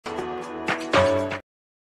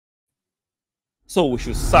So we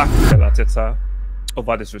should sack Arteta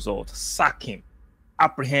over this result. Sack him.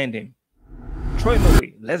 Apprehend him. Throw him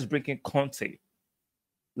away. Let's bring in Conte.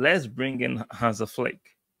 Let's bring in Hansa Flick.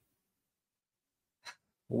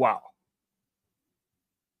 Wow.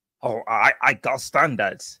 Oh, I got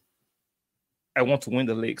standards. I want to win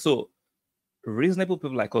the league. So reasonable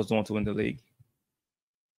people like us don't want to win the league.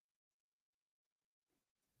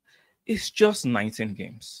 It's just 19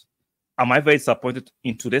 games. Am I very disappointed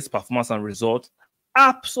in today's performance and result?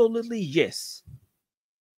 Absolutely yes.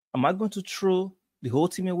 Am I going to throw the whole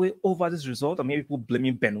team away over this result? I mean, people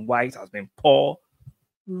blaming Ben White has been poor.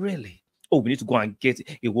 Really? Oh, we need to go and get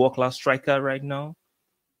a world-class striker right now?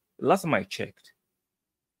 Last time I checked,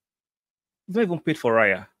 we've not even paid for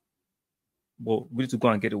Raya. But we need to go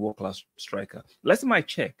and get a world-class striker. Last time I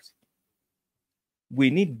checked, we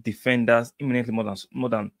need defenders imminently more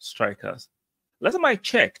than strikers. Last time I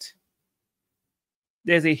checked,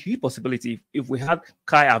 there's a huge possibility if we had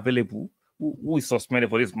Kai available, who is suspended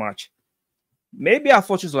for this match, maybe our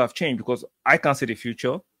fortunes will have changed because I can't see the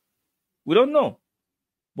future. We don't know.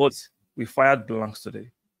 But we fired blanks today.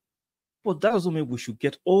 But that doesn't mean we should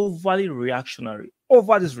get overly reactionary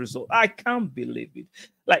over this result. I can't believe it.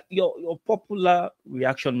 Like your popular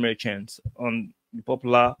reaction merchants on the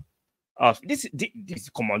popular this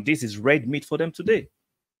come on, this is red meat for them today.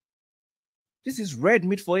 This is red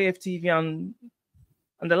meat for AFTV and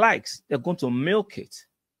the likes. They're going to milk it.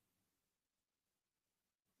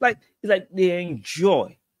 Like it's like they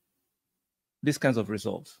enjoy these kinds of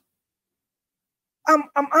results.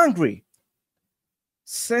 I'm angry.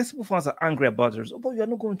 Sensible fans are angry about the result, but you're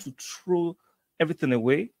not going to throw everything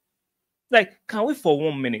away. Like, can we for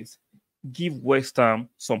 1 minute give West Ham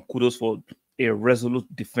some kudos for a resolute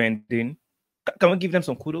defending? Can we give them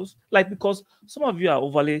some kudos? Like, because some of you are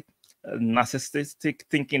overly narcissistic,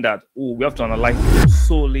 thinking that, oh, we have to analyze it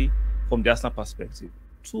solely from the Arsenal perspective.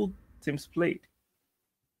 2 teams played.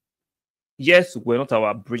 Yes, we're not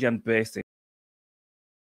our brilliant best